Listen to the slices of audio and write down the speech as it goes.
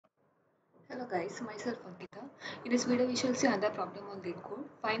Hello guys, myself Ankita. In this video we shall see another problem on LeetCode.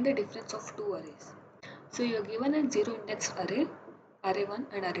 Find the difference of two arrays. So you are given a zero indexed array, array 1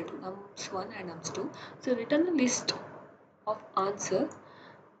 and array 2, nums1 and nums2. So return a list of answer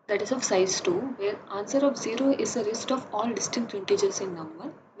that is of size 2, where answer of 0 is a list of all distinct integers in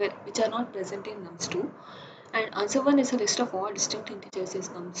num1 which are not present in nums2, and answer 1 is a list of all distinct integers in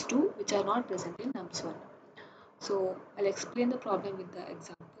nums2 which are not present in nums1. So I'll explain the problem with the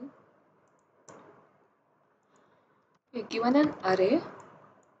example. We are given an array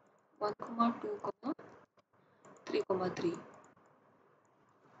 1, 2, 3, 3,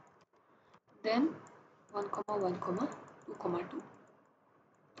 then 1, 1, 2, 2.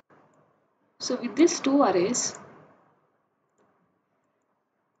 So with these two arrays,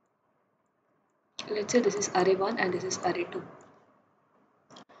 let's say this is array 1 and this is array 2.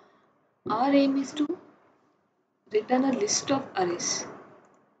 Our aim is to return a list of arrays.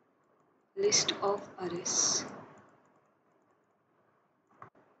 List of arrays.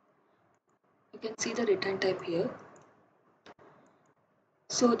 You can see the return type here.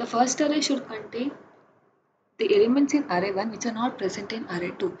 So the first array should contain the elements in array 1 which are not present in array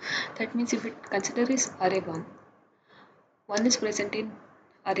 2. That means if it considers array 1, 1 is present in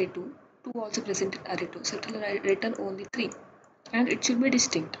array 2, 2 also present in array 2. So it will return only 3 and it should be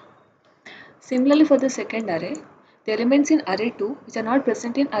distinct. Similarly for the second array, the elements in array 2 which are not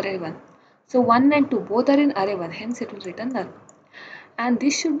present in array 1. So 1 and 2 both are in array 1, hence it will return null. And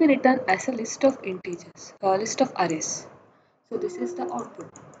this should be written as a list of integers, a list of arrays. So this is the output.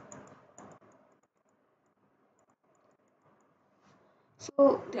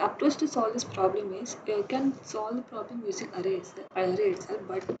 So the approach to solve this problem is you can solve the problem using array itself,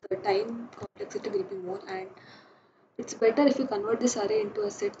 but the time complexity will be more, and it's better if you convert this array into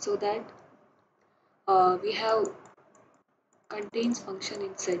a set so that we have contains function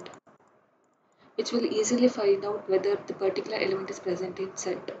in set, which will easily find out whether the particular element is present in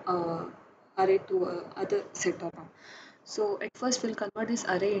set array to other set or not. So at first we'll convert this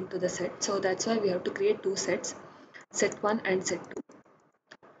array into the set. So that's why we have to create two sets, set 1 and set 2.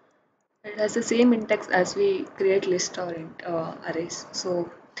 It has the same index as we create list or arrays.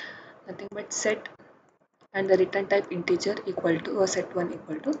 So nothing but set and the return type integer equal to or set 1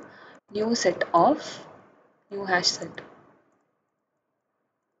 equal to new set of new hash set.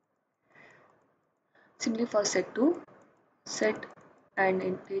 Similarly for set 2, set and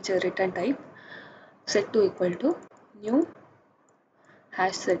integer return type set 2 equal to new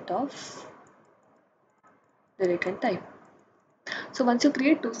hash set of the return type. So once you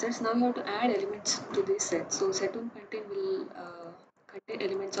create two sets, now you have to add elements to this set. So set 1 will contain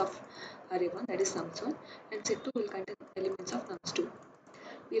elements of array 1, that is nums1, and set 2 will contain elements of nums2.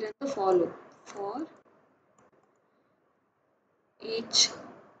 We run the for loop for each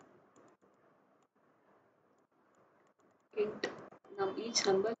each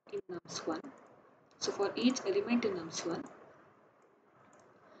number in nums1. So for each element in nums1,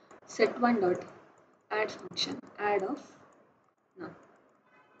 set1 dot add function add of num.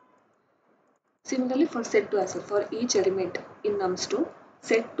 Similarly for set2 as well, for each element in nums2,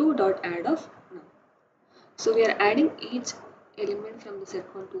 set2 dot add of num. So we are adding each element from the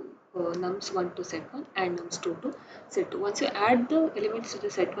set1 to nums1 to set1 and nums2 to set2. Once you add the elements to the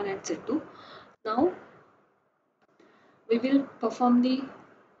set1 and set2, now we will perform the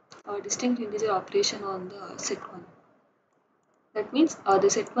distinct integer operation on the set1. That means the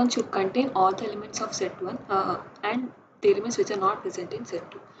set1 should contain all the elements of set1 and the elements which are not present in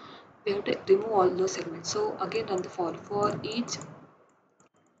set2. We have to remove all those elements. So again run the for each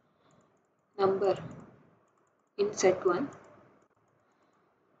number in set1.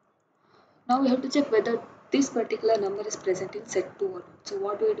 Now we have to check whether this particular number is present in set2 or not. So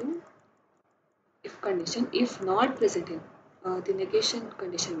what do we do? If condition, if not present in, the negation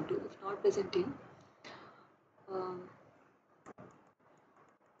condition we do. If not present in,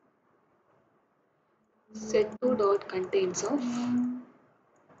 set2 dot contains of none.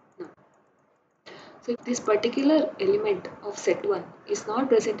 So if this particular element of set1 is not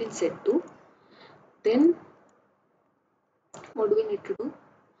present in set2, then what do we need to do?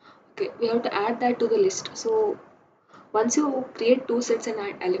 Okay, we have to add that to the list. So once you create two sets and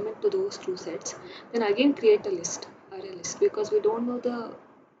add element to those two sets, then again create a list, array list, because we don't know the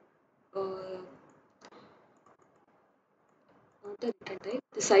not the return type,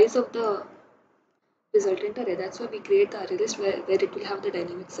 the size of the resultant array. That's why we create the array list where it will have the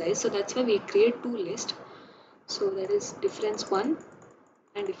dynamic size. So that's why we create two lists. So that is difference 1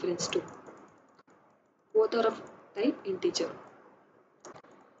 and difference 2. Both are of type integer.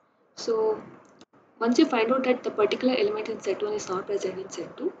 So once you find out that the particular element in set 1 is not present in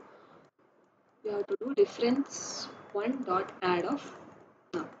set 2, we have to do difference 1 dot add of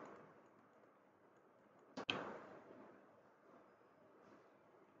num.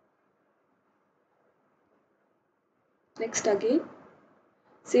 Next again,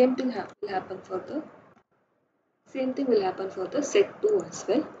 same thing will happen for the set 2 as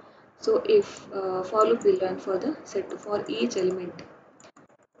well. So if for loop will run for the set 2 for each element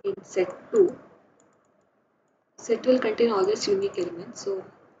in set 2, set will contain always unique elements. So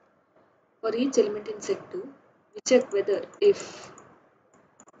for each element in set 2, we check whether if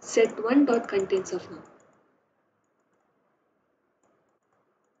set 1 dot contains of num.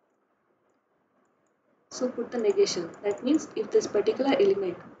 So put the negation. That means if this particular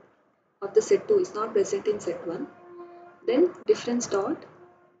element of the set 2 is not present in set 1, then difference 2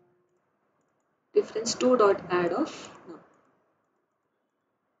 dot add of num.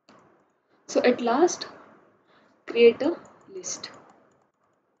 So at last, create a list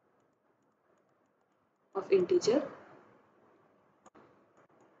of integer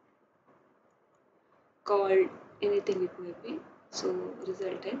called anything it may be. So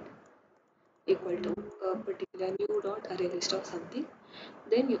resultant equal to a particular new dot array list of something.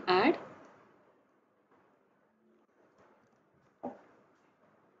 Then you add.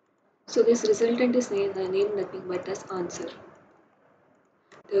 So this resultant is named nothing but as answer.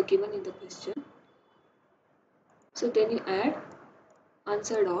 They are given in the question. So then you add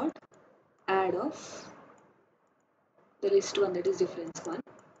answer dot add of the list one, that is difference 1,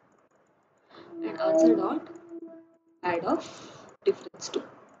 and answer dot add of difference 2.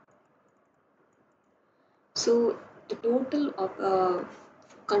 So the total of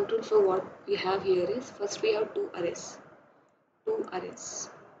control for what we have here is, first we have two arrays.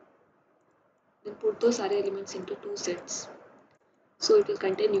 Then put those array elements into two sets. So it will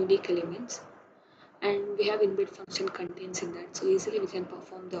contain unique elements, and we have inbuilt function contains in that. So easily we can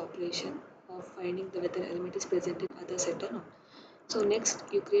perform the operation of finding the whether element is present in other set or not. So next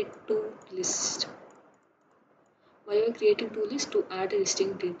you create two lists. Why you are creating two lists? To add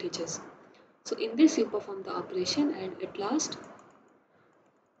distinct integers. So in this you perform the operation, and at last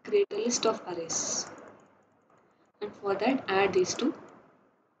create a list of arrays, and for that add these two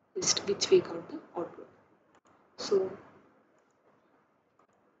lists which we got the output. So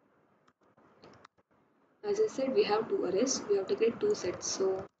as I said, we have two arrays, we have to create two sets.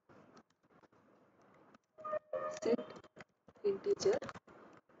 So set integer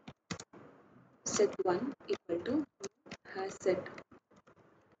set1 equal to has set.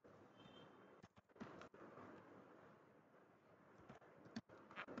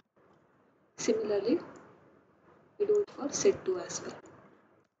 Similarly, we do it for set2 as well.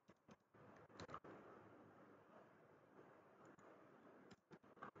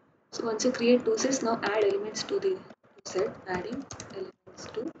 So once you create two sets, now add elements to the set, adding elements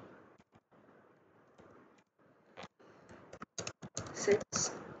to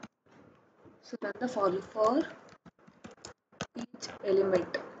sets. So run the for loop for each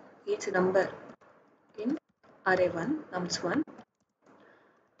element, each number in array1, nums1,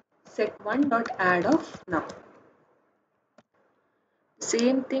 set1 dot add of num.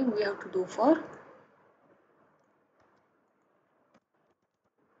 Same thing we have to do for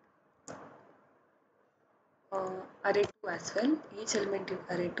array2 as well. Each element in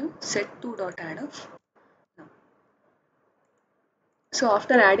array2, set2 dot add of num. So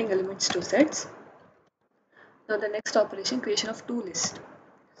after adding elements to sets, now the next operation, creation of two lists.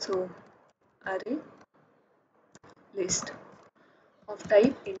 So array list of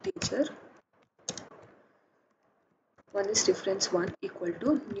type integer, one is difference 1 equal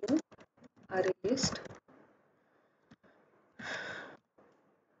to new array list.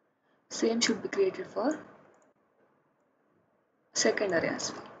 Same should be created for second array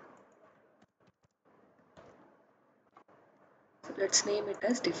as well. So let's name it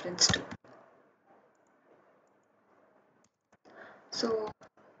as difference 2. So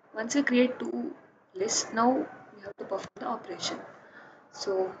once we create two lists, now we have to perform the operation.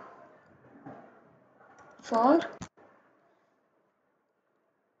 So for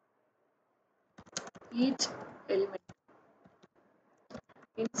each element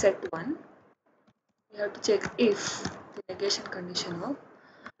in set 1, we have to check if the negation condition of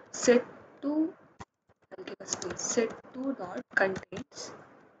set 2, I'll give a space, set 2 dot contains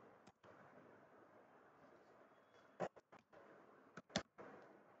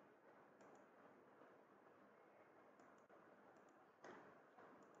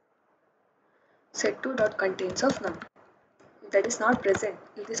set2 dot contains of num. If that is not present,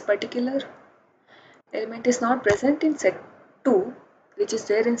 if this particular element is not present in set 2, which is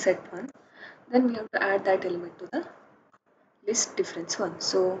there in set 1, then we have to add that element to the list difference 1.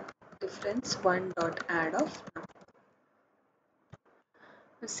 So difference 1 dot add of num.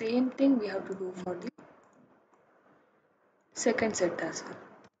 The same thing we have to do for the second set as well.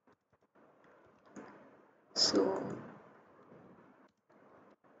 So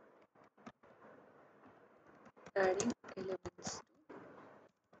adding elements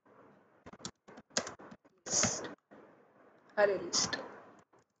to list, array list.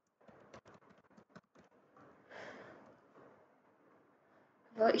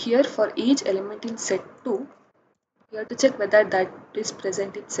 Here for each element in set 2, you have to check whether that is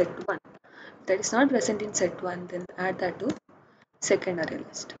present in set 1. If that is not present in set 1, then add that to second array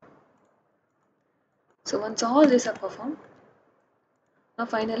list. So once all these are performed, now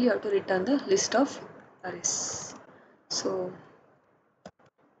finally you have to return the list of arrays. So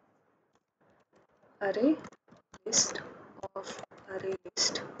array list of array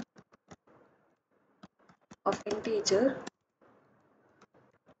list of integer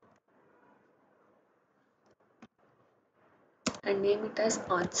and name it as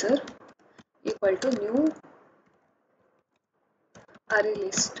answer equal to new array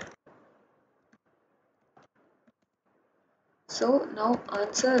list. So now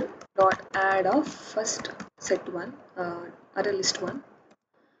answer dot add of first set 1 array list 1,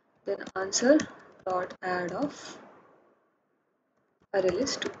 then answer dot add of array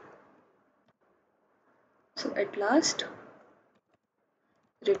list 2. So at last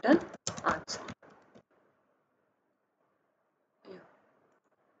return answer. Yeah.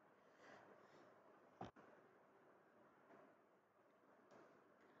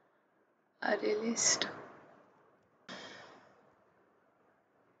 Array list.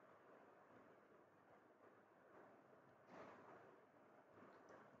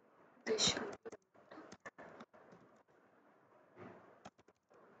 This should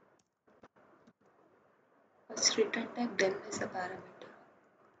first return type, then is a parameter.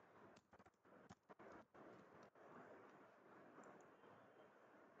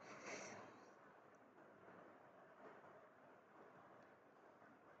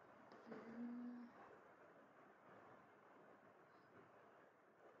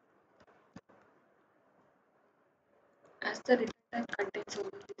 As the return type contains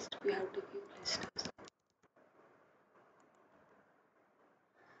only list, we have to give list.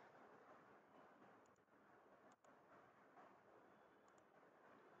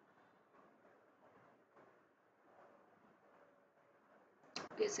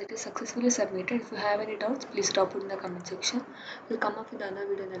 Yes, it is successfully submitted. If you have any doubts, please drop it in the comment section. We'll come up with another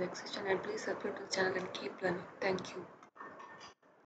video in the next session, and please subscribe to the channel and keep learning. Thank you.